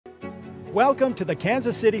Welcome to the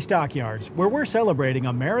Kansas City Stockyards, where we're celebrating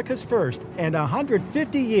America's first and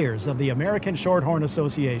 150 years of the American Shorthorn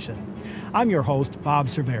Association. I'm your host, Bob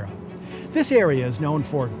Cervera. This area is known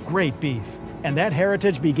for great beef, and that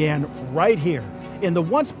heritage began right here in the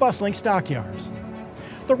once bustling stockyards.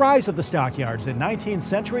 The rise of the stockyards in 19th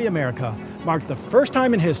century America marked the first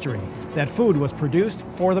time in history that food was produced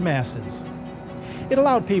for the masses. It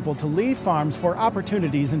allowed people to leave farms for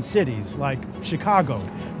opportunities in cities like Chicago,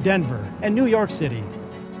 Denver, and New York City.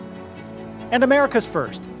 And America's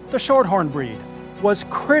first, the Shorthorn breed, was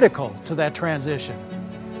critical to that transition.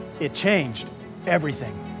 It changed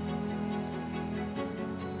everything.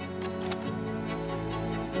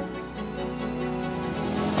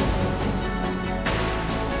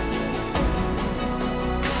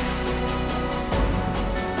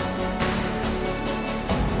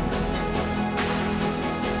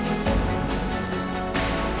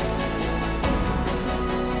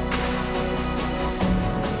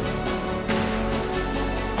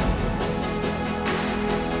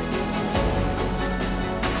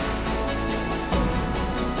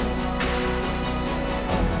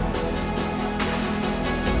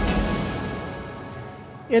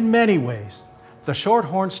 In many ways, the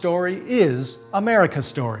Shorthorn story is America's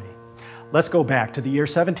story. Let's go back to the year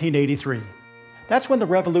 1783. That's when the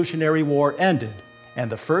Revolutionary War ended and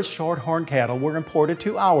the first Shorthorn cattle were imported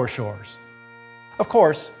to our shores. Of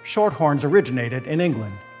course, Shorthorns originated in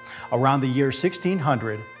England. Around the year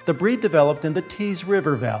 1600, the breed developed in the Tees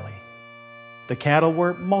River Valley. The cattle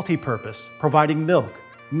were multi-purpose, providing milk,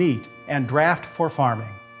 meat, and draft for farming.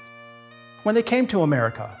 When they came to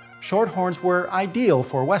America, Shorthorns were ideal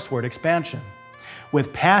for westward expansion.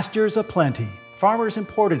 With pastures aplenty, farmers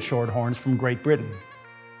imported Shorthorns from Great Britain.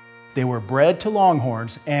 They were bred to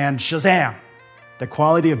Longhorns, and shazam! The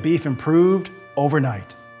quality of beef improved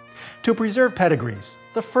overnight. To preserve pedigrees,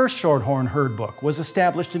 the first Shorthorn herd book was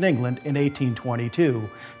established in England in 1822,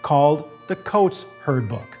 called the Coates Herd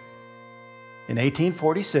Book. In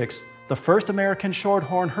 1846, the first American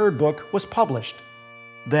Shorthorn herd book was published.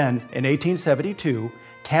 Then, in 1872,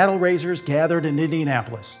 cattle raisers gathered in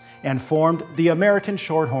Indianapolis and formed the American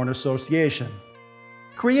Shorthorn Association,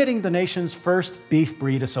 creating the nation's first beef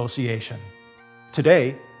breed association.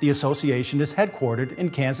 Today, the association is headquartered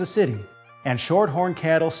in Kansas City, and Shorthorn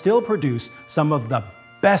cattle still produce some of the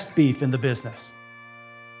best beef in the business.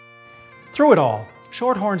 Through it all,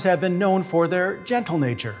 Shorthorns have been known for their gentle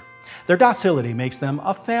nature. Their docility makes them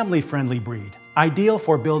a family-friendly breed, ideal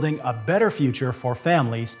for building a better future for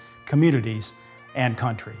families, communities, and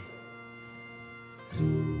country.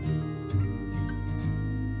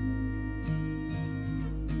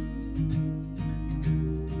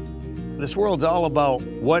 This world's all about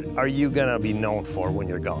what are you gonna be known for when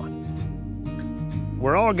you're gone.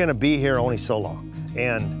 We're all gonna be here only so long.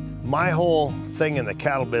 And my whole thing in the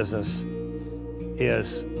cattle business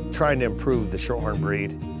is trying to improve the Shorthorn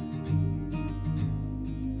breed.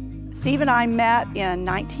 Steve and I met in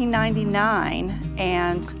 1999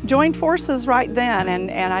 and joined forces right then,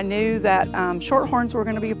 and I knew that Shorthorns were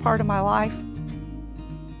going to be a part of my life.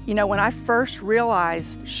 You know, when I first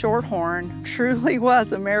realized Shorthorn truly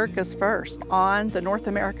was America's first on the North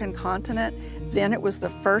American continent, then it was the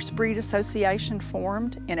first breed association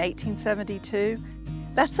formed in 1872.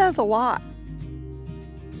 That says a lot.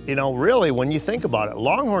 You know, really, when you think about it,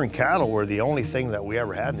 Longhorn cattle were the only thing that we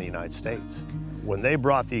ever had in the United States. When they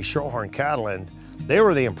brought these Shorthorn cattle in, they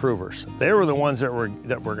were the improvers. They were the ones that were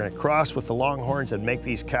going to cross with the Longhorns and make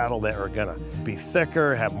these cattle that are going to be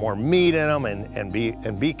thicker, have more meat in them, and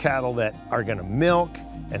be cattle that are going to milk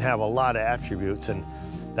and have a lot of attributes. And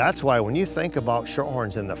that's why when you think about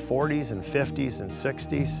Shorthorns in the 40s and 50s and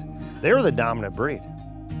 60s, they were the dominant breed.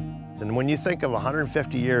 And when you think of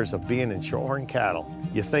 150 years of being in Shorthorn cattle,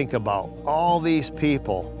 you think about all these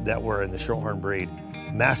people that were in the Shorthorn breed.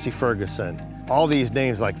 Massey Ferguson, all these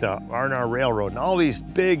names like the R&R Railroad, and all these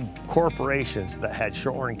big corporations that had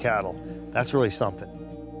Shorthorn cattle. That's really something.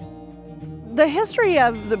 The history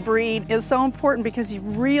of the breed is so important because you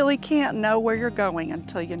really can't know where you're going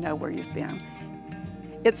until you know where you've been.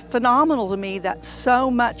 It's phenomenal to me that so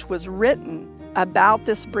much was written about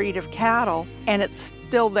this breed of cattle, and it's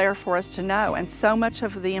still there for us to know, and so much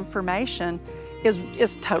of the information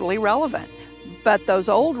is totally relevant. But those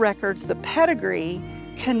old records, the pedigree,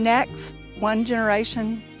 connects one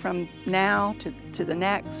generation from now to the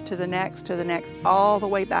next, to the next, to the next, all the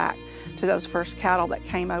way back to those first cattle that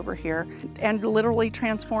came over here and literally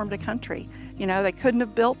transformed a country. You know, they couldn't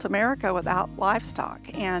have built America without livestock,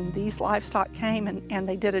 and these livestock came and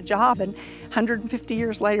they did a job, and 150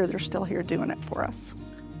 years later, they're still here doing it for us.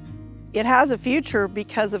 It has a future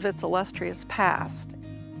because of its illustrious past.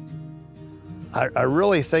 I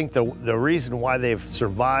really think the reason why they've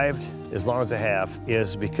survived as long as they have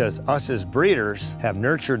is because us as breeders have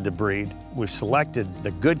nurtured the breed. We've selected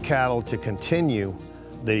the good cattle to continue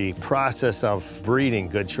the process of breeding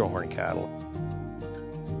good Shorthorn cattle.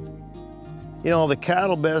 You know, the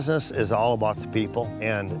cattle business is all about the people,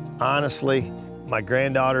 and honestly, my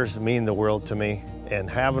granddaughters mean the world to me, and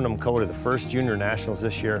having them go to the first Junior Nationals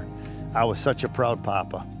this year, I was such a proud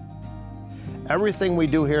papa. Everything we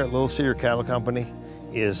do here at Little Cedar Cattle Company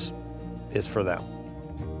is for them.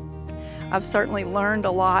 I've certainly learned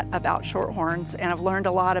a lot about Shorthorns, and I've learned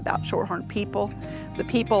a lot about Shorthorn people. The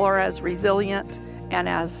people are as resilient and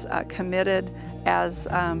as committed as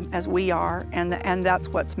we are, and that's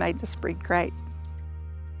what's made this breed great.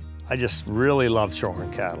 I just really love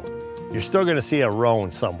Shorthorn cattle. You're still gonna see a roan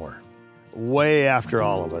somewhere. Way after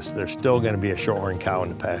all of us, there's still gonna be a Shorthorn cow in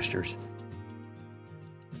the pastures.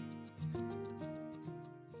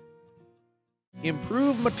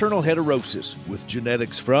 Improve maternal heterosis with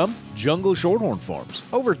genetics from Jungle Shorthorn Farms.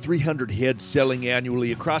 Over 300 heads selling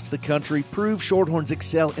annually across the country prove Shorthorns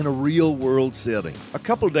excel in a real-world setting. A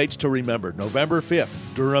couple dates to remember: November 5th,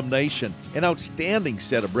 Durham Nation, an outstanding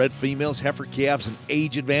set of bred females, heifer calves, and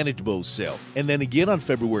age advantage bulls sell. And then again on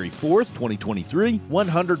February 4th, 2023,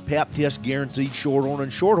 100 pap test guaranteed Shorthorn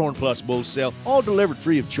and Shorthorn Plus bulls sell, all delivered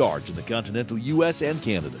free of charge in the continental U.S. and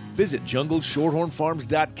Canada. Visit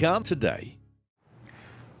jungleshorthornfarms.com today.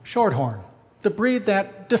 Shorthorn, the breed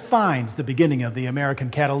that defines the beginning of the American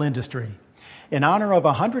cattle industry. In honor of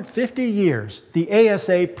 150 years, the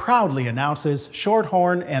ASA proudly announces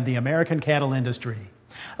Shorthorn and the American cattle industry,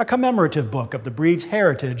 a commemorative book of the breed's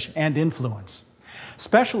heritage and influence.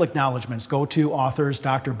 Special acknowledgments go to authors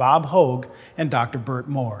Dr. Bob Hogue and Dr. Bert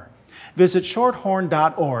Moore. Visit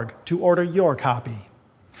shorthorn.org to order your copy.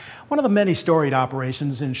 One of the many storied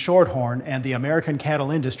operations in Shorthorn and the American cattle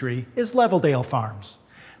industry is Leveldale Farms.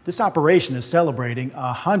 This operation is celebrating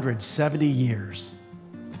 170 years.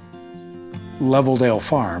 Leveldale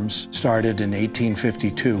Farms started in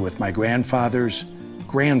 1852 with my grandfather's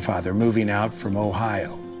grandfather moving out from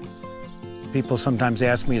Ohio. People sometimes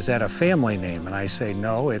ask me, is that a family name? And I say,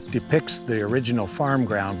 no, it depicts the original farm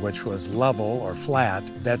ground, which was level or flat.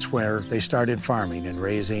 That's where they started farming and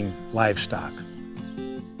raising livestock.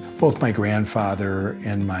 Both my grandfather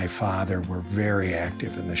and my father were very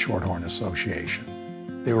active in the Shorthorn Association.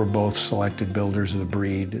 They were both selected builders of the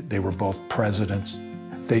breed. They were both presidents.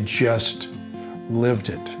 They just lived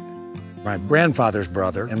it. My grandfather's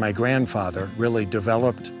brother and my grandfather really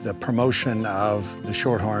developed the promotion of the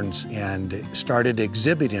Shorthorns and started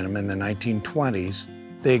exhibiting them in the 1920s.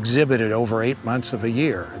 They exhibited over 8 months of a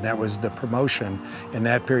year, and that was the promotion in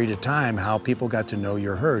that period of time, how people got to know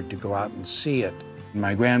your herd, to go out and see it.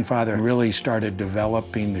 My grandfather really started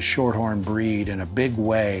developing the Shorthorn breed in a big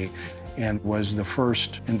way, and was the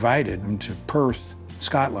first invited to Perth,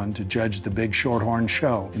 Scotland, to judge the big Shorthorn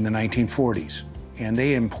show in the 1940s. And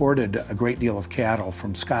they imported a great deal of cattle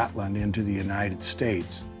from Scotland into the United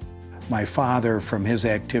States. My father, from his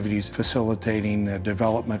activities facilitating the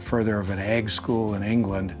development further of an ag school in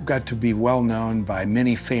England, got to be well known by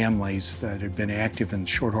many families that had been active in the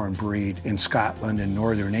Shorthorn breed in Scotland and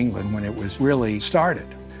northern England when it was really started.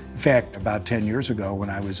 In fact, about 10 years ago, when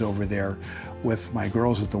I was over there with my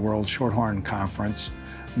girls at the World Shorthorn Conference,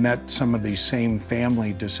 met some of these same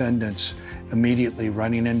family descendants immediately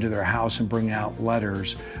running into their house and bringing out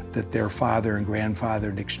letters that their father and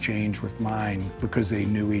grandfather had exchanged with mine because they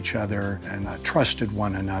knew each other and trusted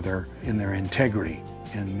one another in their integrity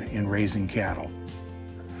in raising cattle.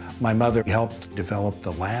 My mother helped develop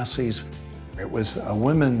the Lassies. It was a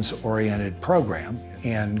women's oriented program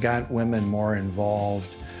and got women more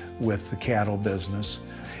involved with the cattle business,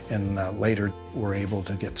 and later were able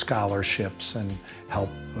to get scholarships and help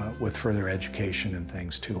with further education and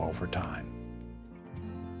things too over time.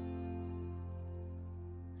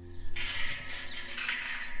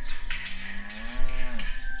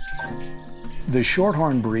 The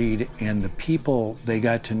Shorthorn breed and the people they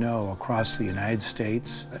got to know across the United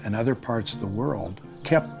States and other parts of the world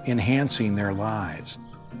kept enhancing their lives.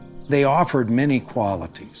 They offered many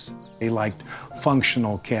qualities. They liked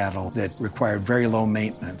functional cattle that required very low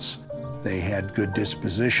maintenance. They had good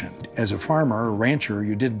disposition. As a farmer or rancher,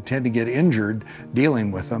 you didn't tend to get injured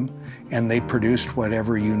dealing with them, and they produced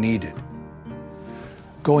whatever you needed.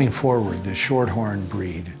 Going forward, the Shorthorn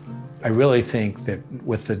breed, I really think that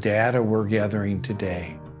with the data we're gathering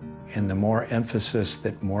today and the more emphasis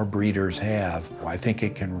that more breeders have, I think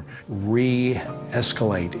it can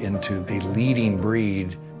re-escalate into a leading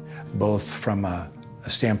breed, both from a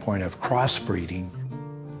standpoint of crossbreeding,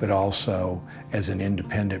 but also as an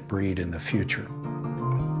independent breed in the future.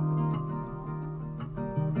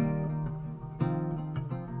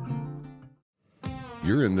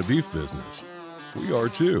 You're in the beef business. We are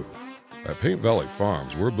too. At Paint Valley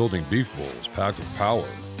Farms, we're building beef bulls packed with power,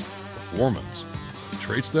 performance, and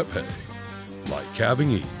traits that pay, like calving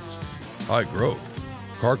ease, high growth,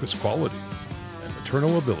 carcass quality, and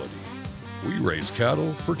maternal ability. We raise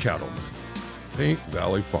cattle for cattlemen. Paint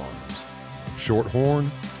Valley Farms. Shorthorn,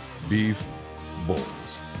 beef,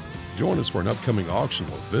 bulls. Join us for an upcoming auction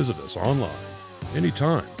or visit us online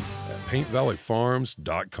anytime at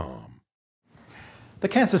paintvalleyfarms.com. The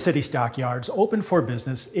Kansas City stockyards opened for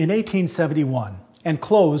business in 1871 and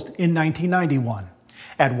closed in 1991.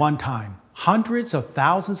 At one time, hundreds of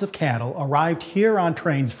thousands of cattle arrived here on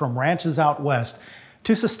trains from ranches out west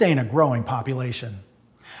to sustain a growing population.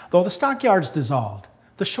 Though the stockyards dissolved,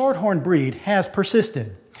 the Shorthorn breed has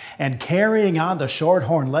persisted, and carrying on the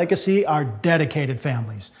Shorthorn legacy are dedicated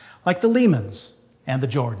families like the Lehmans and the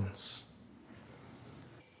Jordans.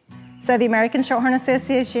 So the American Shorthorn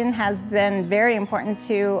Association has been very important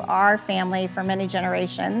to our family for many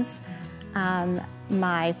generations.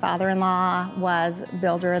 My father-in-law was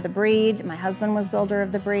builder of the breed, my husband was builder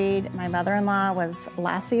of the breed, my mother-in-law was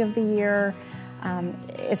Lassie of the Year.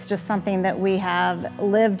 It's just something that we have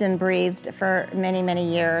lived and breathed for many,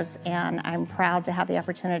 many years, and I'm proud to have the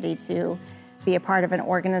opportunity to be a part of an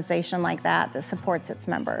organization like that that supports its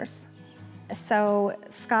members. So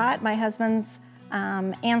Scott, my husband's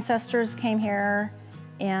ancestors came here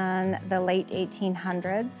in the late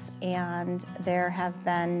 1800s, and there have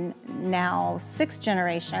been now 6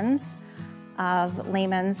 generations of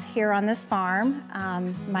Lehmans here on this farm,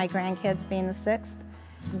 my grandkids being the 6th.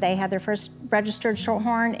 They had their first registered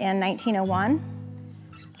Shorthorn in 1901,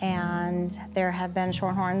 and there have been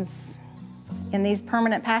Shorthorns in these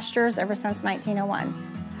permanent pastures ever since 1901.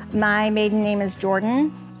 My maiden name is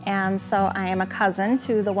Jordan, and so I am a cousin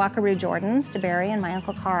to the Walkaroo Jordans, to Barry and my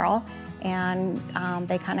Uncle Carl, and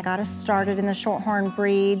they kind of got us started in the Shorthorn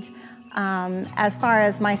breed as far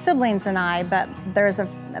as my siblings and I, but there's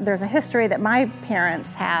a history that my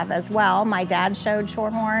parents have as well. My dad showed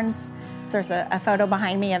Shorthorns. There's a photo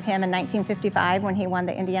behind me of him in 1955 when he won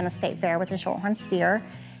the Indiana State Fair with a Shorthorn steer.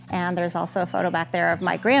 And there's also a photo back there of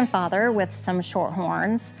my grandfather with some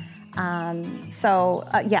Shorthorns.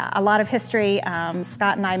 Yeah, a lot of history.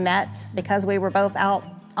 Scott and I met because we were both out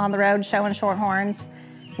on the road showing Shorthorns.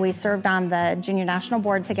 We served on the Junior National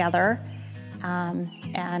Board together.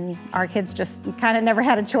 And our kids just kind of never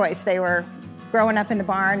had a choice. They were growing up in the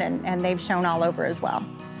barn, and they've shown all over as well.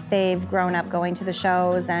 They've grown up going to the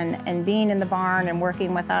shows and being in the barn and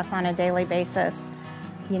working with us on a daily basis.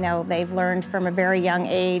 You know, they've learned from a very young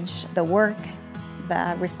age the work,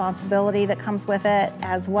 the responsibility that comes with it,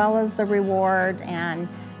 as well as the reward and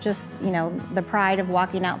just, you know, the pride of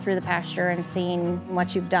walking out through the pasture and seeing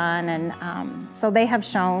what you've done. And so they have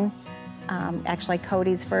shown. Actually,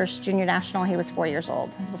 Cody's first junior national, he was 4 years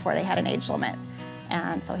old before they had an age limit.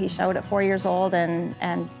 And so he showed at 4 years old,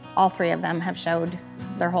 and all 3 of them have showed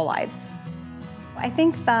their whole lives. I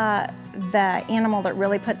think the animal that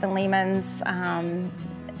really put the Lehmans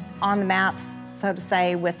on the maps, so to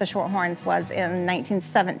say, with the Shorthorns was in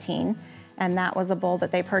 1917, and that was a bull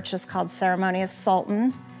that they purchased called Ceremonious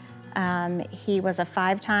Sultan. He was a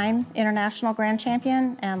 5-time international grand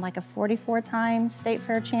champion and like a 44-time state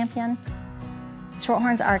fair champion.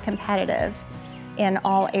 Shorthorns are competitive in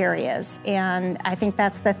all areas, and I think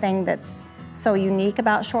that's the thing that's so unique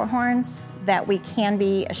about Shorthorns, that we can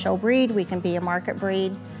be a show breed, we can be a market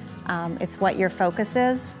breed. It's what your focus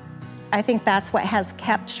is. I think that's what has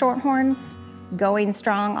kept Shorthorns going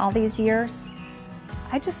strong all these years.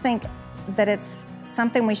 I just think that it's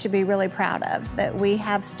something we should be really proud of, that we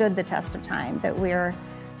have stood the test of time, that we're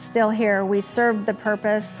still here. We served the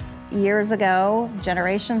purpose years ago,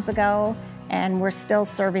 generations ago, and we're still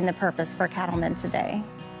serving the purpose for cattlemen today.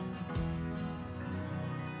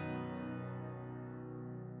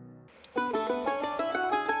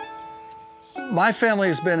 My family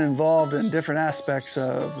has been involved in different aspects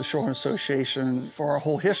of the Shorthorn Association for our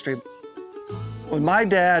whole history. When my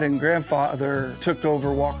dad and grandfather took over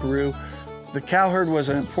Walkaroo, the cow herd was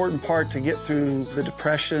an important part to get through the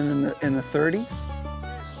Depression in the 30s.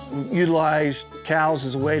 We utilized cows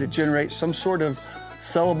as a way to generate some sort of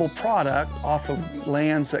sellable product off of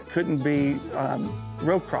lands that couldn't be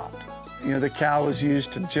row cropped. You know, the cow was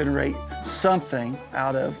used to generate something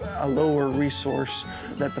out of a lower resource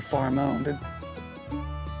that the farm owned.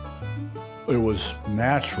 It was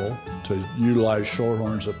natural to utilize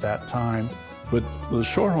Shorthorns at that time, but the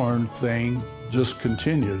Shorthorn thing just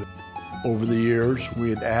continued. Over the years, we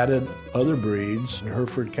had added other breeds,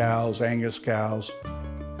 Hereford cows, Angus cows,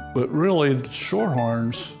 but really, the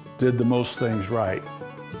Shorthorns did the most things right.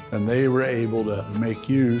 and they were able to make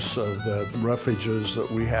use of the refuges that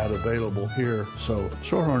we had available here. So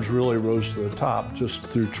Shorthorns really rose to the top just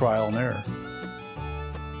through trial and error.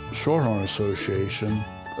 The Shorthorn Association,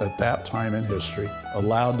 at that time in history,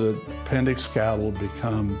 allowed the appendix cattle to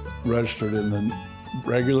become registered in the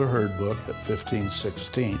regular herd book at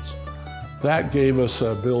 15/16. That gave us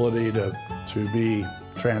the ability to be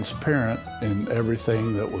transparent in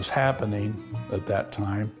everything that was happening at that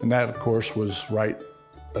time. And that, of course, was right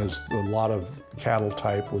as a lot of cattle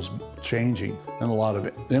type was changing and a lot of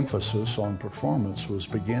emphasis on performance was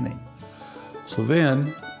beginning. So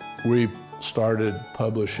then we started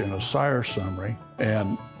publishing a sire summary,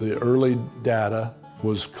 and the early data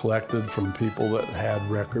was collected from people that had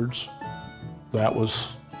records. That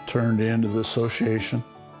was turned into the association,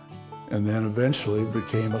 and then eventually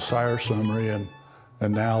became a sire summary, and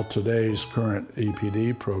now today's current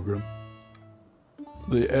EPD program.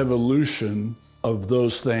 The evolution of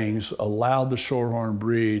those things allowed the Shorthorn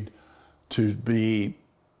breed to be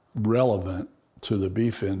relevant to the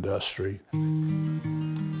beef industry.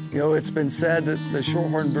 You know, it's been said that the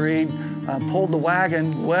Shorthorn breed pulled the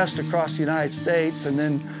wagon west across the United States, and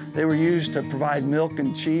then they were used to provide milk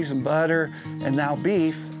and cheese and butter, and now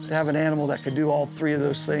beef. To have an animal that could do all three of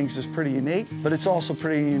those things is pretty unique, but it's also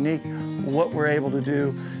pretty unique what we're able to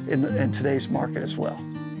do in today's market as well.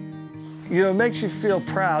 You know, it makes you feel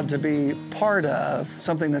proud to be part of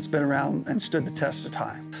something that's been around and stood the test of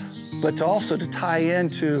time, but to tie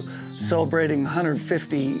into celebrating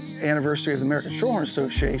 150th anniversary of the American Shorthorn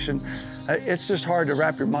Association. It's just hard to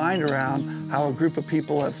wrap your mind around how a group of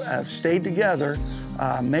people have stayed together,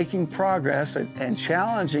 making progress and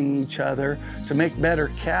challenging each other to make better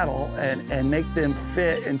cattle and make them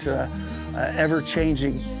fit into an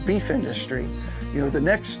ever-changing beef industry. You know, the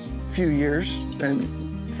next few years and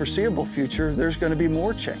foreseeable future, there's going to be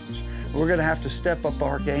more change. We're going to have to step up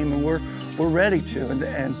our game, and we're ready to.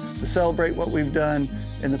 And to celebrate what we've done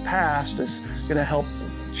in the past is going to help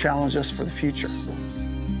challenge us for the future.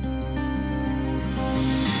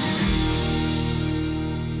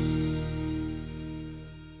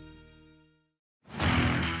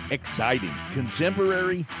 Exciting,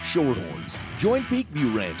 contemporary Shorthorns. Join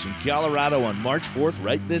Peakview Ranch in Colorado on March 4th.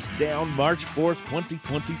 Write this down, March 4th,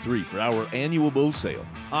 2023 for our annual bull sale.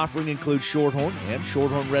 Offering includes Shorthorn and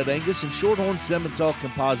Shorthorn Red Angus and Shorthorn Simmental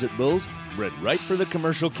composite bulls bred right for the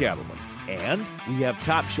commercial cattleman. And we have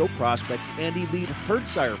top show prospects and elite herd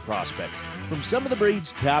sire prospects from some of the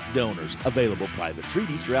breed's top donors, available private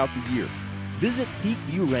treaty throughout the year. Visit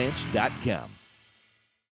peakviewranch.com.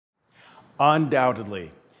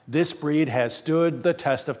 Undoubtedly, this breed has stood the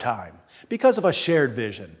test of time because of a shared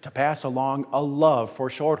vision to pass along a love for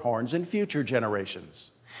Shorthorns in future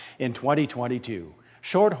generations. In 2022,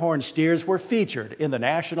 Shorthorn steers were featured in the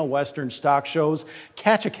National Western Stock Show's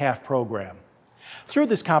Catch a Calf program. Through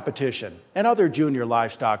this competition and other junior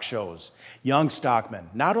livestock shows, young stockmen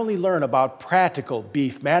not only learn about practical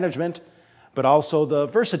beef management, but also the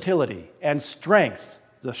versatility and strengths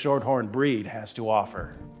the Shorthorn breed has to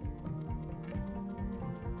offer.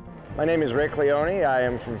 My name is Rick Leone. I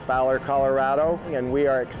am from Fowler, Colorado, and we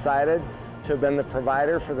are excited to have been the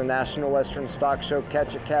provider for the National Western Stock Show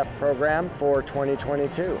Catch a Calf program for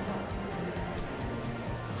 2022.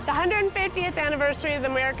 The 150th anniversary of the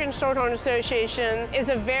American Shorthorn Association is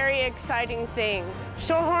a very exciting thing.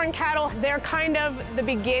 Shorthorn cattle, they're kind of the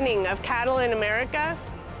beginning of cattle in America.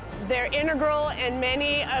 They're integral in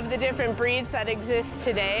many of the different breeds that exist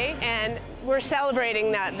today, and we're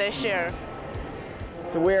celebrating that this year.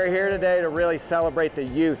 So we are here today to really celebrate the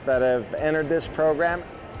youth that have entered this program.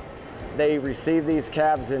 They received these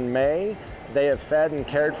calves in May. They have fed and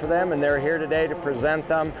cared for them, and they're here today to present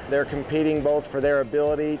them. They're competing both for their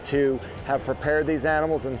ability to have prepared these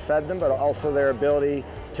animals and fed them, but also their ability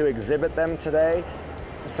to exhibit them today.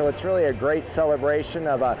 So it's really a great celebration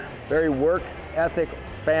of a very work ethic,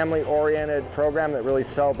 family-oriented program that really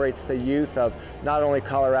celebrates the youth of not only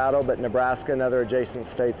Colorado, but Nebraska and other adjacent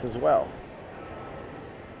states as well.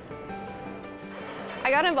 I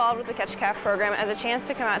got involved with the Catch a Calf program as a chance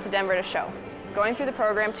to come out to Denver to show. Going through the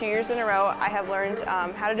program 2 years in a row, I have learned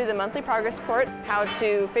how to do the monthly progress report, how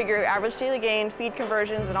to figure average daily gain, feed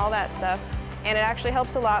conversions, and all that stuff. And it actually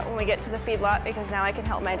helps a lot when we get to the feedlot because now I can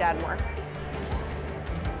help my dad more.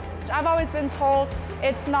 I've always been told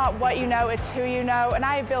it's not what you know, it's who you know, and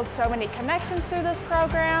I have built so many connections through this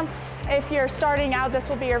program. If you're starting out, this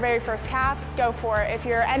will be your very first calf, go for it. If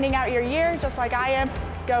you're ending out your year, just like I am,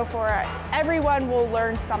 go for it. Everyone will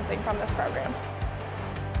learn something from this program.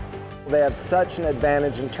 They have such an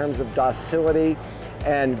advantage in terms of docility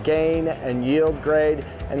and gain and yield grade,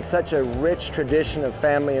 and such a rich tradition of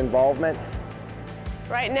family involvement.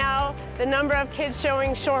 Right now, the number of kids showing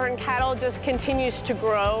Shorthorn cattle just continues to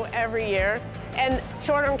grow every year, and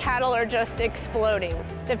Shorthorn cattle are just exploding.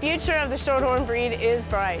 The future of the Shorthorn breed is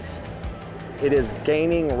bright. It is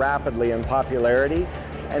gaining rapidly in popularity,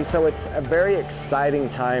 and so it's a very exciting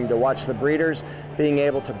time to watch the breeders being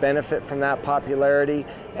able to benefit from that popularity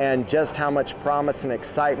and just how much promise and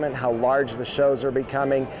excitement, how large the shows are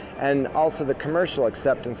becoming, and also the commercial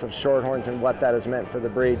acceptance of Shorthorns and what that has meant for the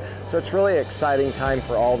breed. So it's really an exciting time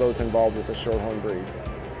for all those involved with the Shorthorn breed.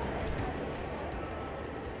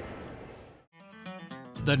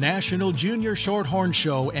 The National Junior Shorthorn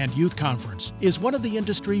Show and Youth Conference is one of the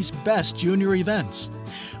industry's best junior events.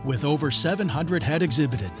 With over 700 head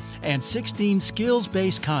exhibited and 16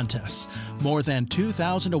 skills-based contests, more than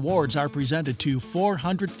 2,000 awards are presented to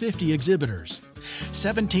 450 exhibitors.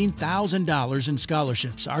 $17,000 in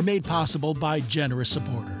scholarships are made possible by generous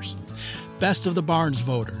supporters. Best of the Barnes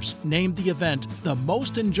voters named the event the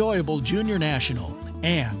most enjoyable junior national,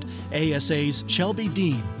 and ASA's Shelby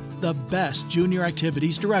Dean the best junior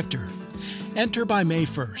activities director. Enter by May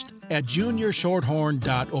 1st at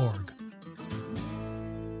juniorshorthorn.org.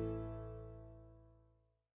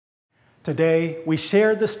 Today, we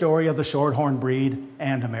shared the story of the Shorthorn breed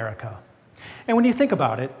and America. And when you think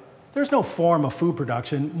about it, there's no form of food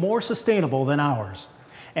production more sustainable than ours.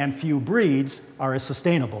 And few breeds are as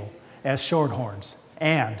sustainable as Shorthorns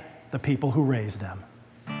and the people who raise them.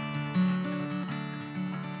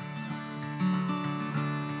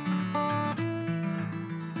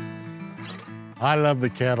 I love the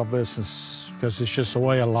cattle business because it's just a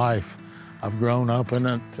way of life. I've grown up in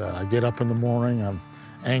it. I get up in the morning. I'm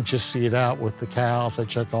anxious to get out with the cows. I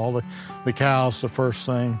check all the cows the first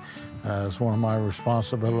thing. It's one of my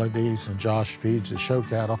responsibilities, and Josh feeds the show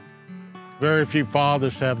cattle. Very few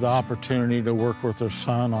fathers have the opportunity to work with their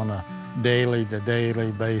son on a daily-to-daily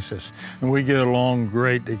basis, and we get along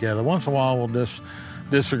great together. Once in a while, we'll just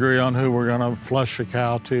disagree on who we're going to flush a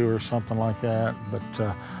cow to or something like that,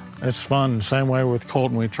 but it's fun. Same way with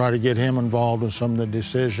Colton, we try to get him involved in some of the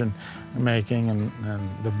decision making and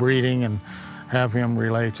the breeding and have him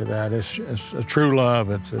relate to that. It's a true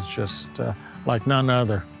love. It's just like none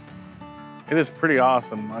other. It is pretty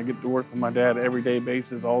awesome. I get to work with my dad everyday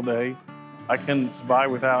basis all day. I couldn't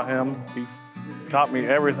survive without him. He's taught me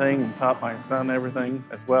everything and taught my son everything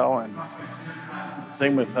as well. And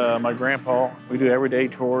same with my grandpa. We do everyday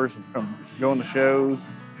chores from going to shows,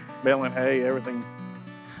 baling hay, everything.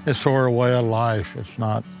 It's sort of a way of life. It's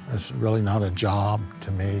really not a job to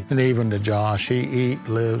me. And even to Josh, he eats,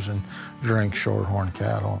 lives, and drinks Shorthorn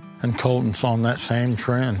cattle. And Colton's on that same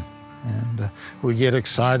trend. And we get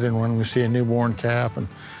excited when we see a newborn calf and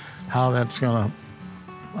how that's going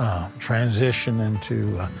to transition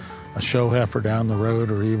into a show heifer down the road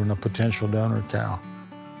or even a potential donor cow.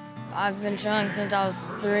 I've been showing since I was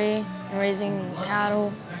 3 and raising cattle,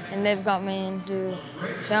 and they've got me into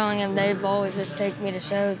showing, and they've always just taken me to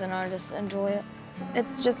shows, and I just enjoy it.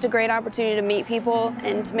 It's just a great opportunity to meet people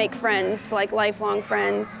and to make friends, like lifelong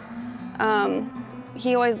friends.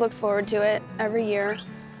 He always looks forward to it every year.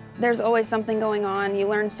 There's always something going on. You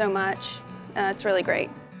learn so much. It's really great.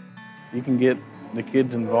 You can get the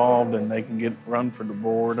kids involved, and they can run for the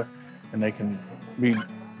board, and they can be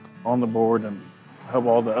on the board and help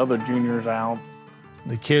all the other juniors out.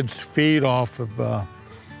 The kids feed off of,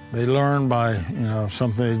 they learn by,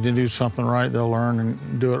 something, they do something right, they'll learn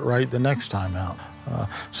and do it right the next time out.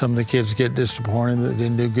 Some of the kids get disappointed that they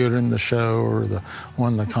didn't do good in the show or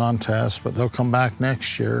won the contest, but they'll come back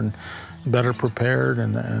next year and better prepared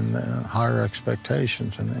and higher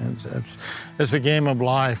expectations. And it's a game of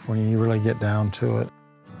life when you really get down to it.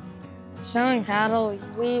 Showing cattle,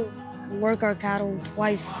 we work our cattle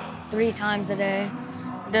 3 times a day,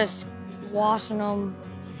 just washing them,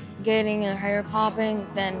 getting their hair popping,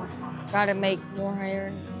 then try to make more hair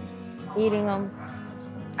and feeding them.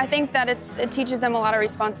 I think that it teaches them a lot of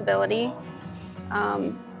responsibility.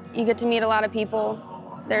 You get to meet a lot of people.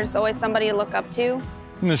 There's always somebody to look up to.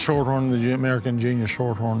 And the Shorthorn, the American Junior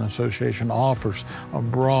Shorthorn Association offers a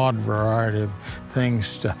broad variety of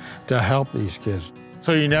things to help these kids.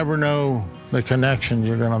 So you never know the connections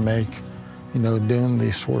you're going to make, doing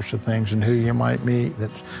these sorts of things and who you might meet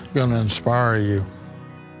that's going to inspire you.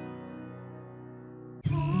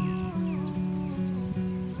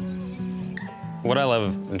 What I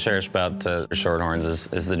love and cherish about Shorthorns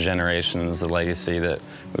is the generations, the legacy that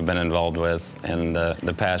we've been involved with, and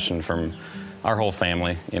the passion from our whole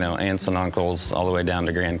family, aunts and uncles, all the way down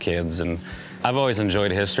to grandkids. And I've always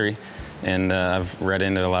enjoyed history, and I've read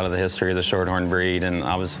into a lot of the history of the Shorthorn breed, and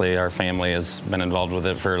obviously our family has been involved with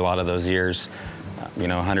it for a lot of those years,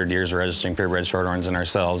 100 years registering purebred Shorthorns in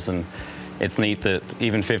ourselves. And, it's neat that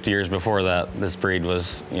even 50 years before that, this breed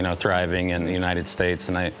was, you know, thriving in the United States,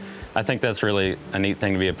 and I think that's really a neat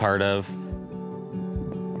thing to be a part of.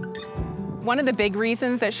 One of the big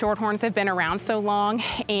reasons that Shorthorns have been around so long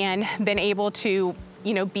and been able to,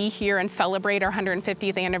 you know, be here and celebrate our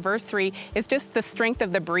 150th anniversary is just the strength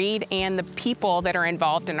of the breed and the people that are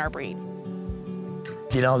involved in our breed.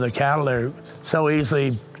 You know, the cattle are so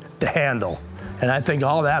easily to handle, and I think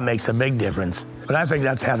all that makes a big difference. But I think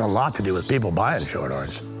that's had a lot to do with people buying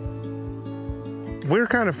Shorthorns. We're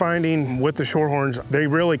kind of finding with the Shorthorns, they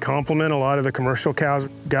really complement a lot of the commercial cows.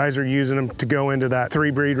 Guys are using them to go into that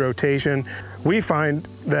 3-breed rotation. We find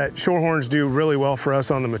that Shorthorns do really well for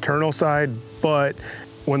us on the maternal side, but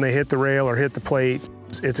when they hit the rail or hit the plate,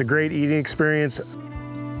 it's a great eating experience.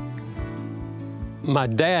 My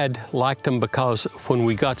dad liked them because when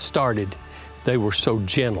we got started, they were so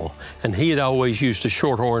gentle, and he had always used a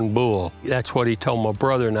Shorthorn bull. That's what he told my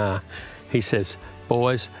brother and I. He says,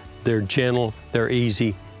 boys, they're gentle, they're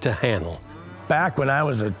easy to handle. Back when I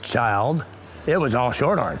was a child, it was all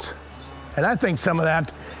Shorthorns. And I think some of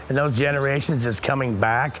that in those generations is coming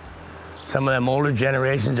back. Some of them older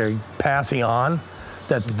generations are passing on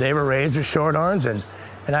that they were raised with Shorthorns,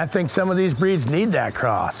 and I think some of these breeds need that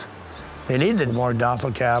cross. They need the more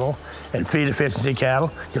docile cattle and feed efficiency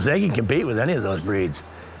cattle because they can compete with any of those breeds.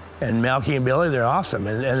 And milking ability, they're awesome,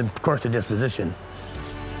 and of course the disposition.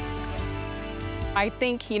 I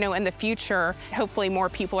think, you know, in the future, hopefully more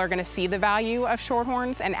people are going to see the value of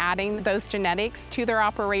Shorthorns and adding those genetics to their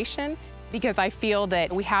operation, because I feel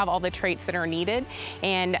that we have all the traits that are needed.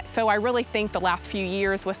 And so I really think the last few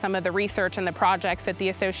years with some of the research and the projects that the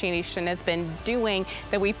association has been doing,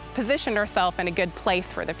 that we've positioned ourselves in a good place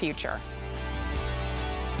for the future.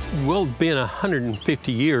 Well, being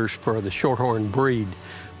 150 years for the Shorthorn breed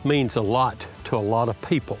means a lot to a lot of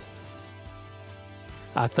people.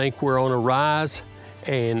 I think we're on a rise,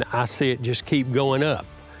 and I see it just keep going up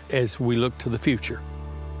as we look to the future.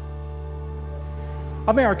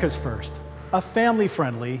 America's First, a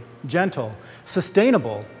family-friendly, gentle,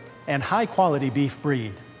 sustainable, and high-quality beef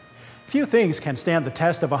breed. Few things can stand the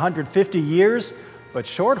test of 150 years, but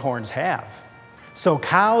Shorthorns have. So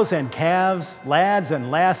cows and calves, lads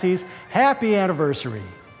and lassies, happy anniversary.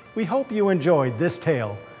 We hope you enjoyed this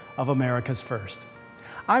tale of America's First.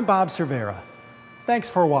 I'm Bob Cervera. Thanks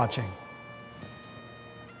for watching.